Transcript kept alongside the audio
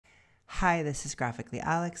Hi, this is Graphically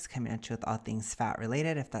Alex coming at you with all things fat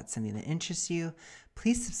related. If that's something that interests you,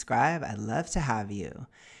 please subscribe. I'd love to have you.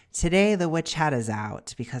 Today, the witch hat is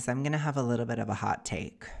out because I'm going to have a little bit of a hot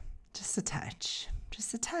take. Just a touch.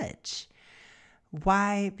 Just a touch.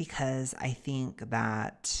 Why? Because I think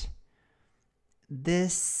that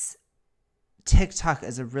this TikTok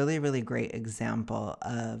is a really, really great example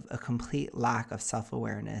of a complete lack of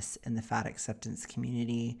self-awareness in the fat acceptance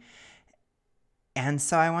community. And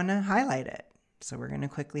so I want to highlight it. So we're going to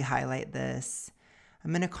quickly highlight this.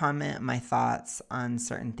 I'm going to comment my thoughts on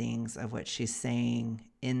certain things of what she's saying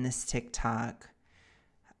in this TikTok.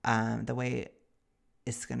 The way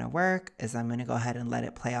it's going to work is I'm going to go ahead and let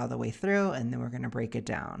it play all the way through, and then we're going to break it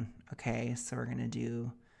down. Okay, so we're going to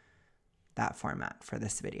do that format for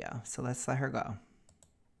this video. So let's let her go.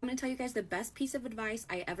 I'm going to tell you guys the best piece of advice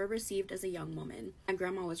I ever received as a young woman. My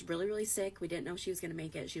grandma was really, really sick. We didn't know she was going to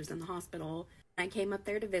make it. She was in the hospital. I came up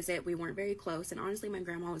there to visit. We weren't very close, and honestly, my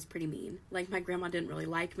grandma was pretty mean. Like, my grandma didn't really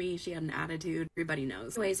like me. She had an attitude. Everybody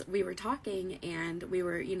knows. Anyways, we were talking, and we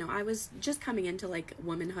were, I was just coming into, like,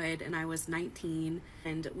 womanhood, and I was 19,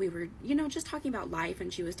 and we were, just talking about life,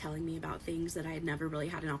 and she was telling me about things that I had never really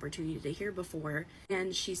had an opportunity to hear before,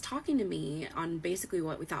 and she's talking to me on basically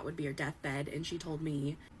what we thought would be her deathbed, and she told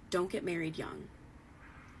me, don't get married young.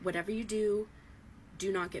 Whatever you do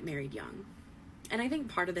not get married young. And I think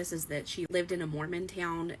part of this is that she lived in a Mormon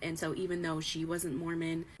town, and so even though she wasn't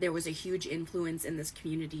Mormon, there was a huge influence in this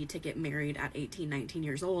community to get married at 18, 19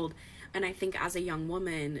 years old. And I think as a young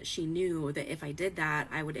woman, she knew that if I did that,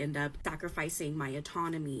 I would end up sacrificing my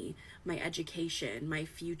autonomy, my education, my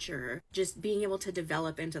future, just being able to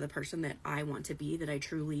develop into the person that I want to be, that I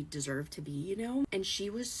truly deserve to be, And she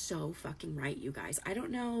was so fucking right, you guys. I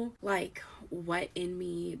don't know, like, what in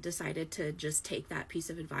me decided to just take that piece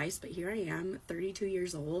of advice, but here I am, 32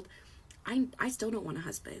 years old. I still don't want a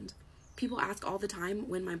husband. People ask all the time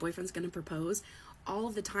when my boyfriend's gonna propose. All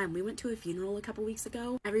of the time. We went to a funeral a couple weeks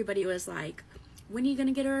ago. Everybody was like, when are you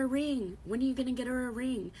gonna get her a ring? When are you gonna get her a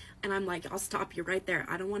ring? And I'm like, I'll stop you right there.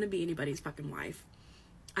 I don't want to be anybody's fucking wife.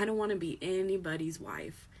 I don't want to be anybody's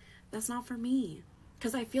wife. That's not for me.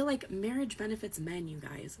 Because I feel like marriage benefits men, you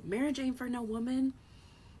guys. Marriage ain't for no woman.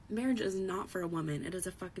 Marriage is not for a woman. It is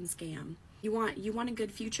a fucking scam. You want a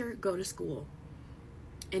good future? Go to school.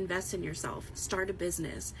 Invest in yourself, start a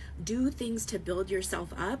business, do things to build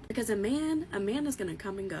yourself up, because a man is gonna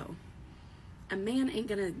come and go. A man ain't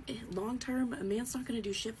gonna, long term, a man's not gonna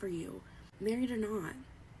do shit for you, married or not.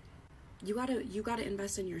 You gotta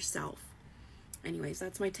invest in yourself. Anyways,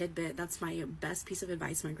 that's my tidbit. That's my best piece of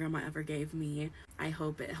advice my grandma ever gave me. I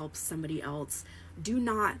hope it helps somebody else. Do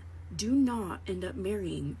not end up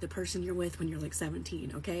marrying the person you're with when you're like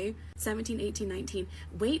 17, okay? 17, 18, 19.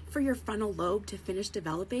 Wait for your frontal lobe to finish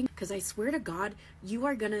developing, because I swear to God,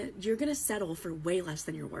 you're gonna settle for way less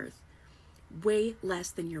than you're worth. Way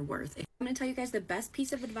less than you're worth. I'm gonna tell you guys the best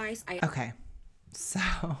piece of advice Okay, so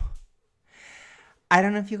I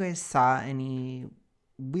don't know if you guys saw any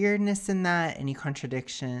weirdness in that, any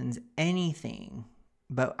contradictions, anything,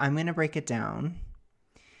 but I'm gonna break it down.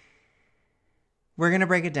 We're going to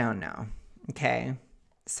break it down now, okay?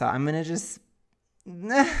 So I'm going to just...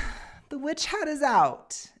 the witch hat is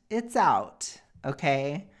out. It's out,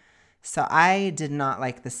 okay? So I did not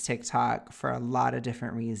like this TikTok for a lot of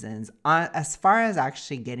different reasons. As far as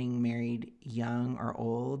actually getting married young or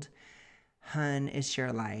old, hun, it's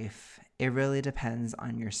your life. It really depends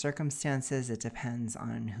on your circumstances. It depends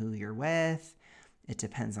on who you're with. It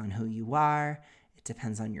depends on who you are. It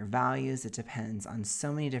depends on your values. It depends on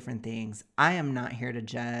so many different things. I am not here to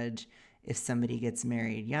judge if somebody gets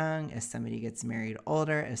married young, if somebody gets married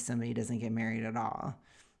older, if somebody doesn't get married at all.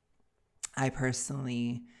 I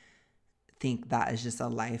personally think that is just a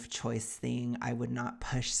life choice thing. I would not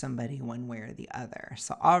push somebody one way or the other.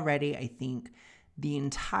 So already I think the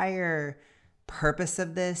entire purpose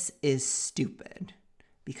of this is stupid,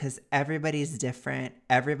 because everybody's different.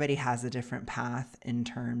 Everybody has a different path in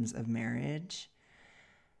terms of marriage.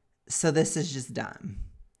 So this is just dumb.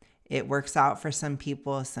 It works out for some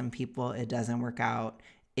people it doesn't work out.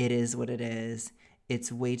 It is what it is. It's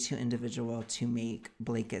way too individual to make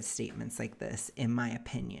blanket statements like this, in my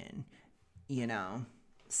opinion,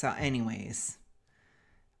 So anyways,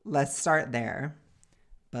 let's start there,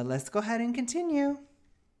 but let's go ahead and continue.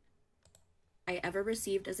 I ever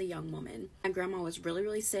received as a young woman. My grandma was really,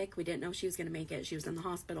 really sick. We didn't know she was going to make it. She was in the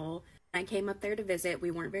hospital. I came up there to visit.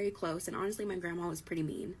 We weren't very close, and honestly, my grandma was pretty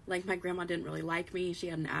mean. Like, my grandma didn't really like me. She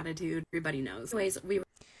had an attitude. Everybody knows. Anyways,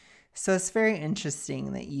 So it's very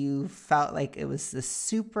interesting that you felt like it was a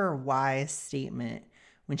super wise statement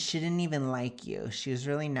when she didn't even like you. She was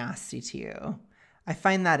really nasty to you. I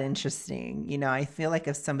find that interesting. You know, I feel like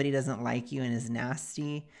if somebody doesn't like you and is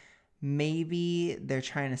nasty, maybe they're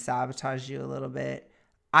trying to sabotage you a little bit.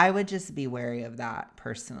 I would just be wary of that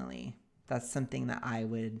personally. That's something that I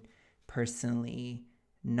would personally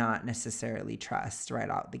not necessarily trust right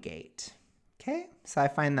out the gate. Okay, so I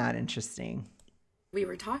find that interesting. We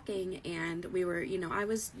were talking and we were, I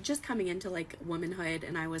was just coming into like womanhood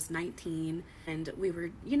and I was 19 and we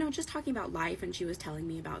were, just talking about life and she was telling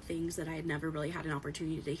me about things that I had never really had an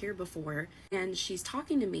opportunity to hear before. And she's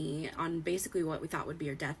talking to me on basically what we thought would be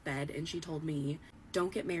her deathbed. And she told me,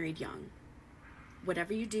 don't get married young.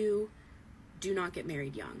 Whatever you do, do not get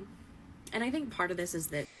married young. And I think part of this is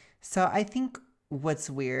that. So I think what's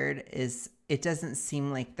weird is it doesn't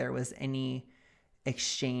seem like there was any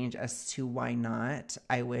exchange as to why not.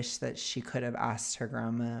 I wish that she could have asked her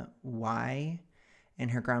grandma why,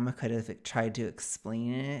 and her grandma could have tried to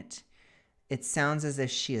explain it. It sounds as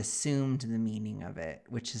if she assumed the meaning of it,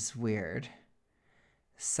 which is weird.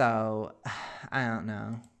 So, I don't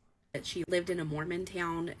know. She lived in a Mormon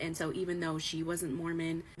town, and so even though she wasn't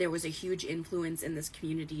Mormon, there was a huge influence in this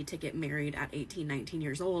community to get married at 18, 19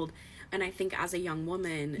 years old. And I think as a young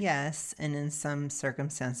woman... Yes, and in some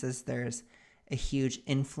circumstances, there's a huge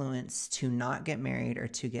influence to not get married or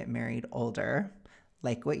to get married older,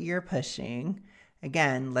 like what you're pushing.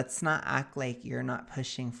 Again, let's not act like you're not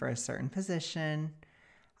pushing for a certain position.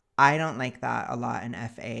 I don't like that a lot in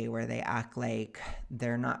FA, where they act like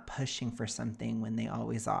they're not pushing for something when they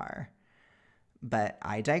always are. But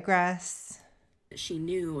I digress. She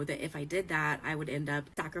knew that if I did that, I would end up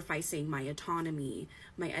sacrificing my autonomy,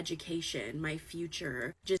 my education, my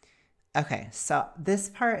future. Okay, so this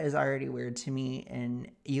part is already weird to me,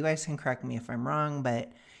 and you guys can correct me if I'm wrong,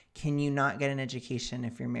 but can you not get an education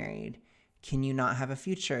if you're married? Can you not have a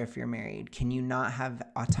future if you're married? Can you not have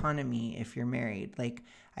autonomy if you're married? Like,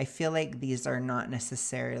 I feel like these are not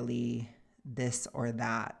necessarily this or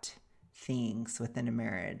that things within a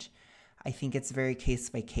marriage. I think it's very case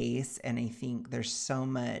by case, and I think there's so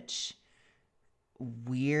much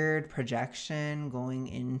weird projection going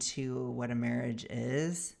into what a marriage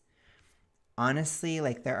is. Honestly,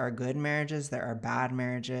 like, there are good marriages, there are bad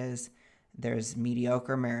marriages, there's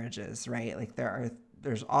mediocre marriages, right? Like,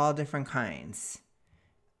 there's all different kinds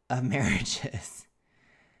of marriages.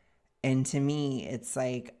 And to me, it's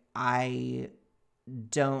like, I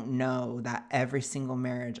don't know that every single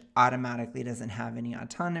marriage automatically doesn't have any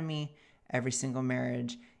autonomy. Every single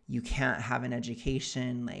marriage, you can't have an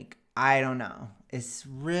education. Like, I don't know. It's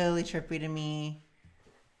really trippy to me.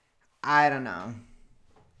 I don't know.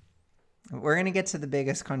 We're going to get to the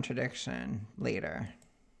biggest contradiction later.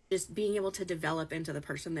 Just being able to develop into the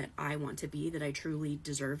person that I want to be, that I truly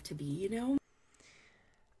deserve to be,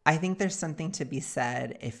 I think there's something to be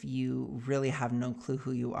said if you really have no clue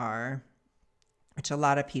who you are, which a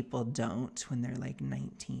lot of people don't when they're like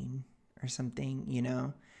 19 or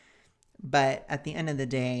something. But at the end of the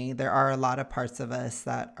day, there are a lot of parts of us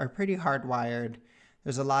that are pretty hardwired.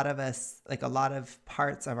 There's a lot of us, like a lot of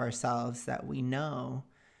parts of ourselves that we know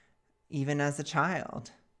even as a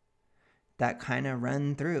child, that kind of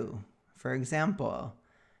run through. For example,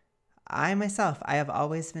 I myself, I have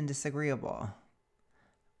always been disagreeable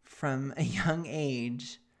from a young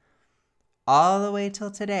age all the way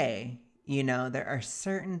till today. There are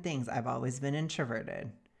certain things. I've always been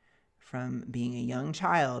introverted from being a young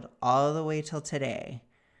child all the way till today.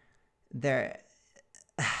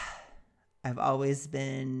 I've always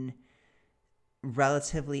been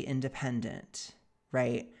relatively independent,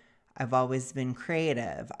 right? I've always been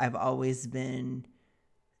creative. I've always been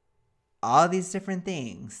all these different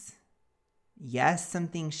things. Yes, some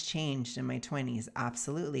things changed in my 20s,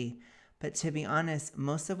 absolutely. But to be honest,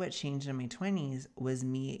 most of what changed in my 20s was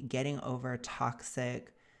me getting over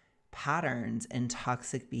toxic patterns and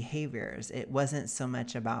toxic behaviors. It wasn't so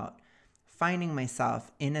much about finding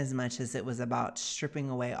myself in as much as it was about stripping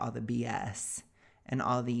away all the BS and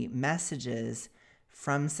all the messages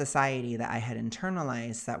from society that I had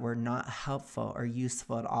internalized that were not helpful or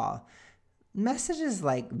useful at all. Messages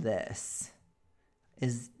like this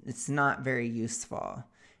it's not very useful.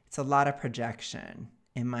 It's a lot of projection,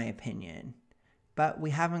 in my opinion. But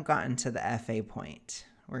we haven't gotten to the FA point.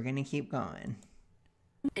 We're going to keep going.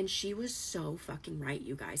 And she was so fucking right,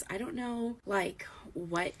 you guys. I don't know,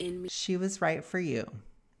 what in me... She was right for you.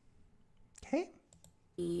 Okay?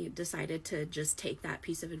 Decided to just take that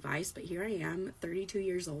piece of advice, but here I am, 32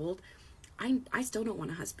 years old. I still don't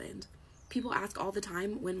want a husband. People ask all the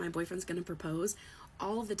time when my boyfriend's gonna propose.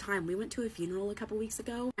 All the time. We went to a funeral a couple weeks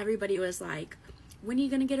ago. Everybody was like, when are you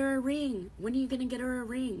gonna get her a ring? When are you gonna get her a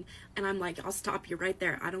ring? And I'm like, I'll stop you right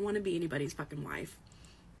there. I don't want to be anybody's fucking wife.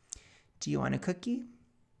 Do you want a cookie?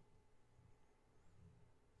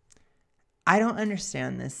 I don't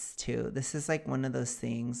understand this too. This is like one of those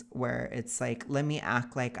things where it's like, let me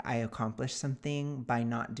act like I accomplished something by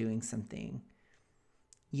not doing something.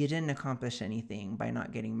 You didn't accomplish anything by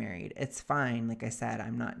not getting married. It's fine. Like I said,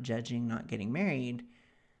 I'm not judging not getting married,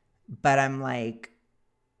 but I'm like,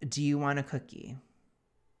 do you want a cookie?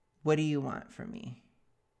 What do you want from me?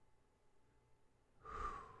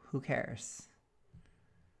 Who cares?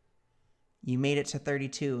 You made it to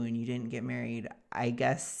 32 and you didn't get married. I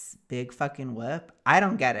guess big fucking whoop. I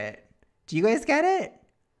don't get it. Do you guys get it?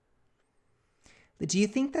 Do you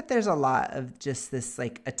think that there's a lot of just this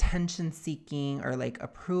like attention seeking or like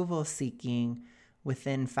approval seeking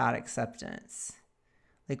within fat acceptance?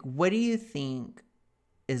 Like, what do you think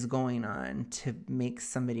is going on to make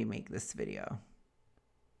somebody make this video?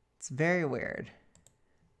 It's very weird.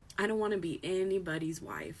 I don't want to be anybody's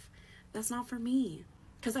wife. That's not for me.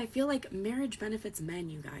 Because I feel like marriage benefits men,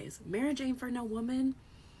 you guys. Marriage ain't for no woman.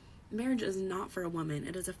 Marriage is not for a woman.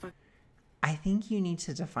 It is a fuck. I think you need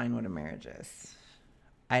to define what a marriage is.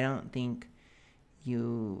 I don't think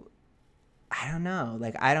I don't know.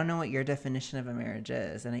 Like, I don't know what your definition of a marriage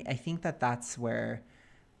is. And I think that that's where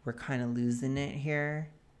we're kind of losing it here.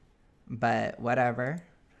 But whatever.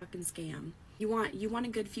 Fucking scam. You want a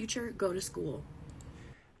good future? Go to school.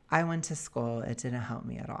 I went to school. It didn't help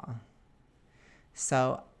me at all.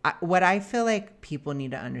 So what I feel like people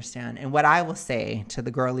need to understand, and what I will say to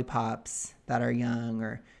the girly pops that are young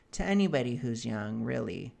or to anybody who's young,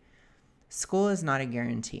 really, school is not a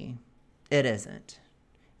guarantee. It isn't.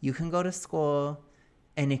 You can go to school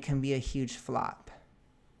and it can be a huge flop.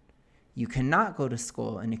 You cannot go to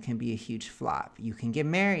school and it can be a huge flop. You can get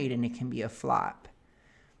married and it can be a flop.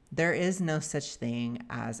 There is no such thing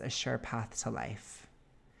as a sure path to life.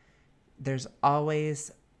 There's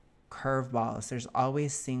always curveballs. There's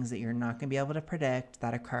always things that you're not going to be able to predict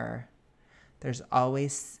that occur. There's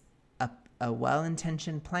always a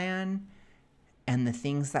well-intentioned plan and the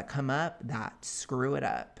things that come up that screw it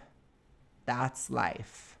up. That's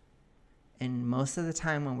life. And most of the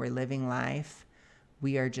time when we're living life,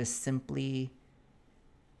 we are just simply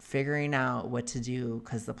figuring out what to do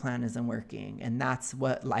because the plan isn't working. And that's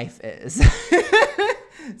what life is.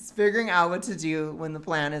 It's figuring out what to do when the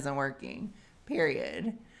plan isn't working,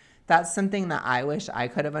 period. That's something that I wish I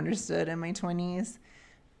could have understood in my 20s,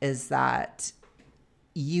 is that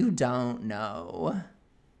you don't know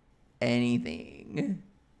anything.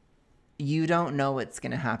 You don't know what's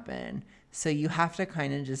going to happen. So you have to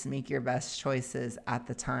kind of just make your best choices at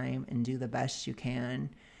the time and do the best you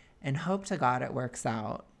can and hope to God it works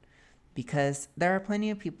out. Because there are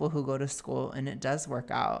plenty of people who go to school and it does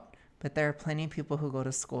work out, but there are plenty of people who go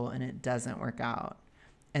to school and it doesn't work out.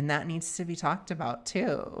 And that needs to be talked about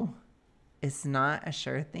too. It's not a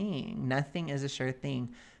sure thing. Nothing is a sure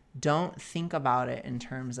thing. Don't think about it in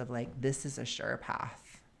terms of like, this is a sure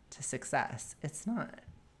path to success. It's not.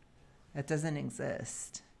 It doesn't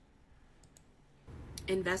exist.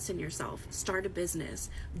 Invest in yourself. Start a business.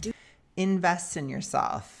 Invest in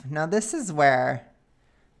yourself. Now, this is where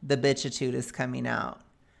the bitchitude is coming out.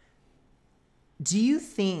 Do you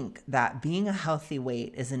think that being a healthy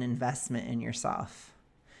weight is an investment in yourself?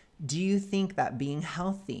 Do you think that being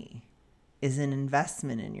healthy is an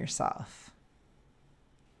investment in yourself?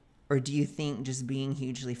 Or do you think just being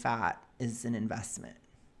hugely fat is an investment?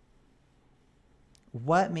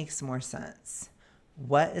 What makes more sense?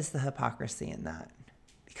 What is the hypocrisy in that?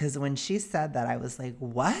 Because when she said that, I was like,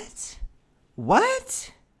 what?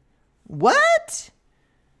 What? What?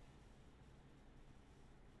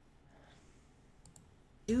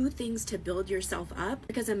 Do things to build yourself up,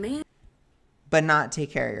 because a man... But not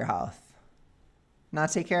take care of your health.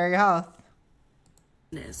 Not take care of your health.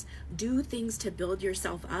 Do things to build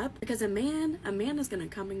yourself up, because a man is going to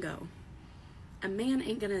come and go. A man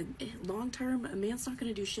ain't going to, long term, a man's not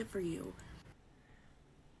going to do shit for you.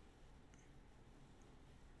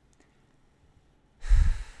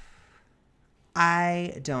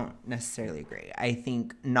 I don't necessarily agree. I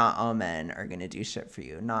think not all men are going to do shit for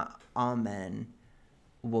you. Not all men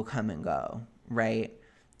will come and go, right?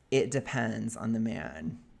 It depends on the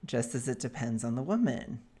man, just as it depends on the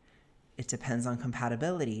woman. It depends on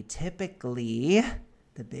compatibility. Typically,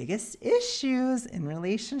 the biggest issues in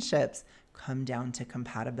relationships come down to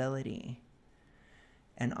compatibility.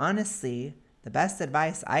 And honestly, the best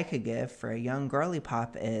advice I could give for a young girly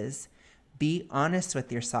pop is be honest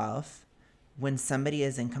with yourself when somebody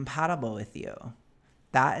is incompatible with you.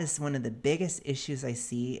 That is one of the biggest issues I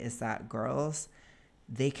see, is that girls,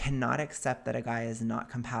 they cannot accept that a guy is not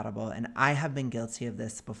compatible. And I have been guilty of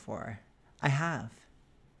this before. I have.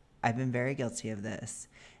 I've been very guilty of this.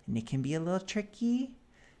 And it can be a little tricky.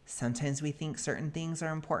 Sometimes we think certain things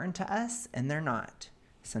are important to us and they're not.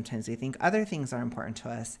 Sometimes we think other things are important to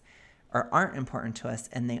us or aren't important to us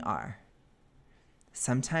and they are.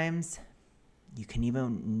 Sometimes you can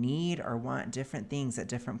even need or want different things at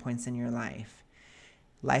different points in your life.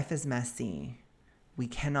 Life is messy. We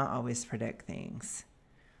cannot always predict things.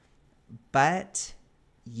 But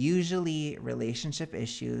usually relationship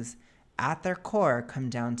issues at their core come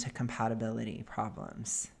down to compatibility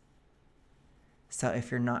problems. So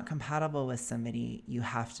if you're not compatible with somebody, you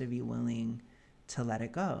have to be willing to let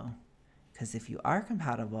it go. Because if you are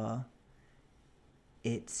compatible,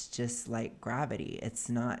 it's just like gravity. It's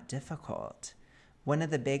not difficult. One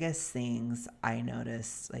of the biggest things I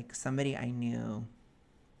noticed, like somebody I knew,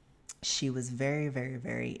 she was very, very,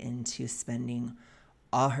 very into spending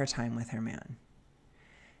all her time with her man.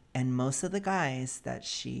 And most of the guys that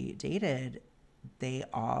she dated, they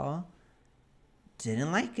all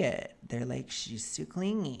didn't like it. They're like, she's too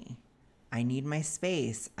clingy. I need my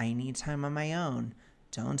space. I need time on my own.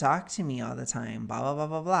 Don't talk to me all the time. Blah, blah, blah,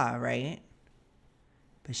 blah, blah, right?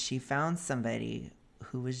 But she found somebody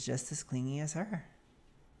who was just as clingy as her.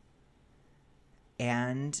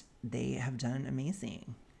 And they have done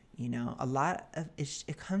amazing. You know, a lot of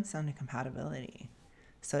it comes down to compatibility.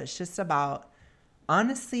 So it's just about,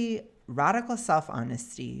 honestly, radical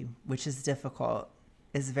self-honesty, which is difficult,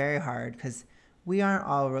 is very hard because we aren't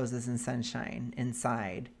all roses and sunshine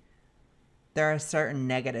inside. There are certain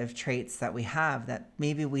negative traits that we have that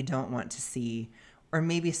maybe we don't want to see, or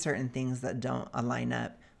maybe certain things that don't align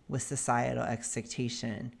up with societal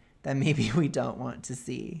expectation that maybe we don't want to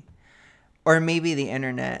see. Or maybe the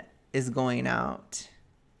internet is going out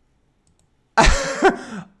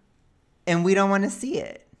and we don't want to see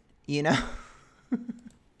it, you know? I'm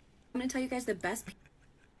going to tell you guys the best.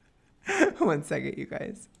 1 second, you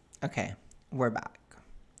guys. Okay, we're back.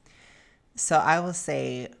 So I will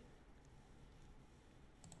say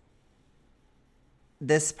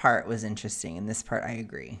this part was interesting, and this part I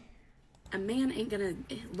agree. A man ain't going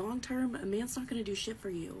to, long term, a man's not going to do shit for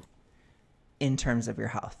you. In terms of your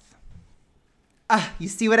health. You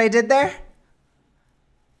see what I did there?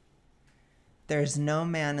 There's no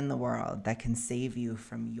man in the world that can save you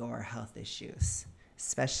from your health issues,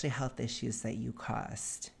 especially health issues that you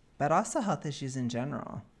caused, but also health issues in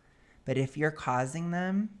general. But if you're causing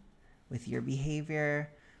them with your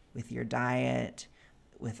behavior, with your diet,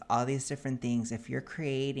 with all these different things, if you're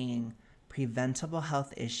creating preventable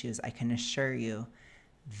health issues, I can assure you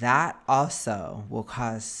that also will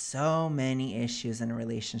cause so many issues in a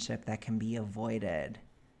relationship that can be avoided.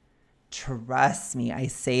 Trust me, I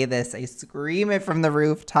say this, I scream it from the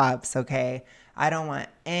rooftops, okay? I don't want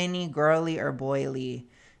any girly or boily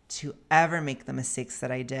to ever make the mistakes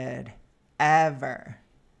that I did, ever,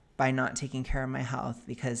 by not taking care of my health,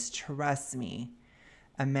 because trust me,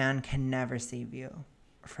 a man can never save you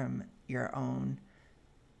from your own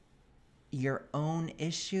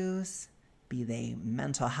issues, be they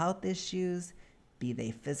mental health issues, be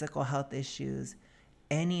they physical health issues,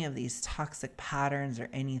 any of these toxic patterns or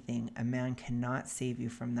anything. A man cannot save you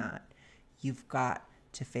from that. You've got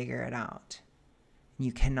to figure it out.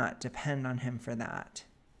 You cannot depend on him for that.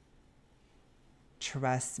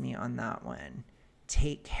 Trust me on that one.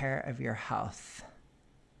 Take care of your health.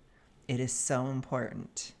 It is so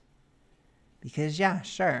important. Because yeah,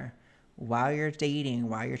 sure, while you're dating,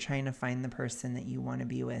 while you're trying to find the person that you want to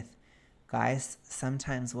be with, guys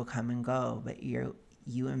sometimes will come and go, but you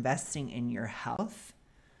investing in your health,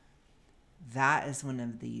 that is one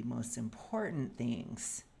of the most important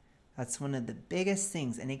things. That's one of the biggest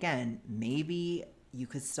things. And again, maybe you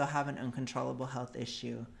could still have an uncontrollable health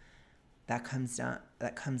issue that comes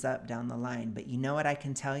up down the line. But you know what I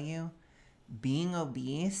can tell you? Being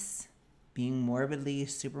obese, being morbidly,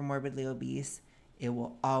 super morbidly obese, it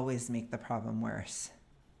will always make the problem worse.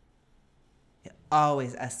 It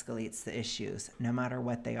always escalates the issues, no matter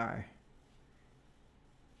what they are.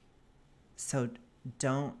 So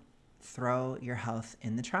don't throw your health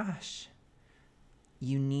in the trash.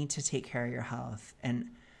 You need to take care of your health.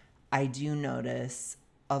 And I do notice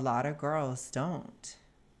a lot of girls don't.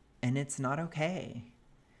 And it's not okay.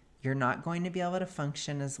 You're not going to be able to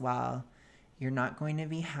function as well. You're not going to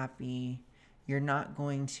be happy. You're not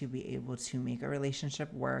going to be able to make a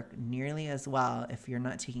relationship work nearly as well if you're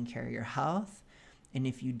not taking care of your health. And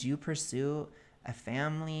if you do pursue a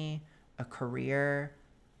family, a career,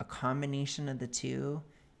 a combination of the two,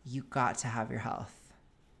 you got to have your health.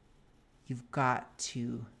 You've got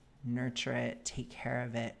to nurture it, take care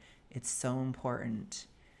of it. It's so important.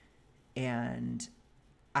 And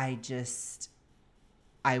I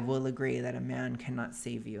will agree that a man cannot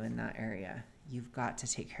save you in that area. you've got to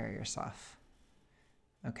take care of yourself.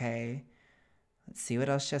 Okay? Let's see what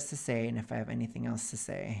else she has to say and if I have anything else to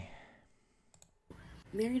say.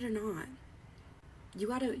 Married or not, you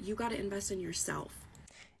gotta invest in yourself.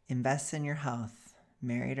 Invest in your health,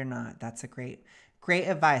 married or not. That's a great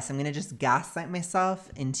advice. I'm going to just gaslight myself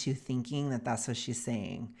into thinking that that's what she's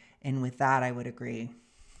saying. And with that, I would agree.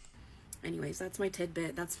 Anyways, that's my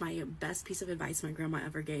tidbit. That's my best piece of advice my grandma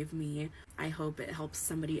ever gave me. I hope it helps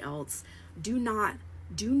somebody else. Do not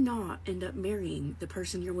end up marrying the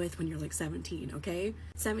person you're with when you're like 17, okay?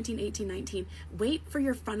 17, 18, 19. Wait for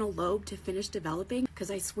your frontal lobe to finish developing,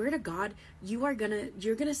 because I swear to God, you're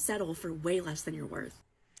gonna settle for way less than you're worth.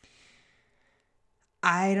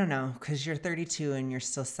 I don't know, because you're 32 and you're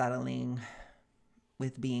still settling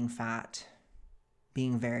with being fat,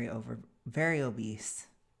 being very obese.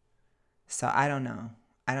 So I don't know.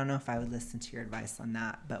 I don't know if I would listen to your advice on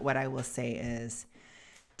that. But what I will say is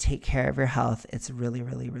take care of your health. It's really,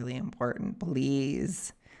 really, really important.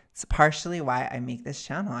 Please. It's partially why I make this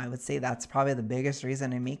channel. I would say that's probably the biggest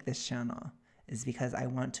reason I make this channel, is because I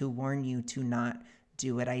want to warn you to not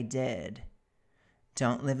do what I did.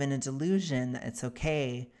 Don't live in a delusion that it's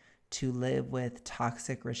okay to live with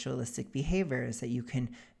toxic ritualistic behaviors, that you can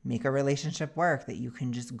make a relationship work, that you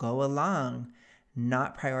can just go along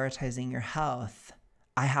not prioritizing your health.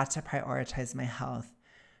 I had to prioritize my health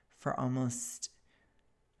for almost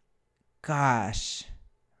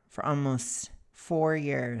 4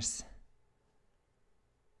 years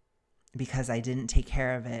because I didn't take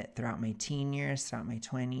care of it throughout my teen years, throughout my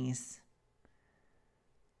 20s.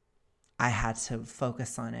 I had to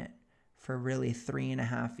focus on it for really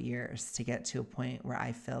 3.5 years to get to a point where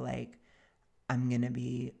I feel like I'm going to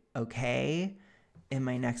be okay in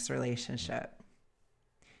my next relationship.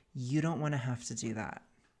 You don't want to have to do that.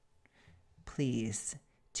 Please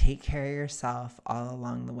take care of yourself all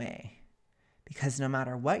along the way, because no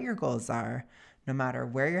matter what your goals are, no matter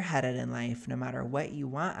where you're headed in life, no matter what you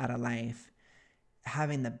want out of life,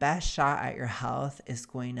 having the best shot at your health is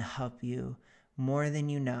going to help you more than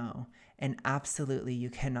you know. And absolutely, you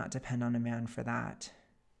cannot depend on a man for that.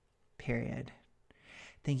 Period.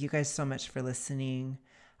 Thank you guys so much for listening.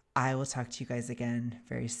 I will talk to you guys again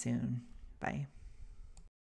very soon. Bye.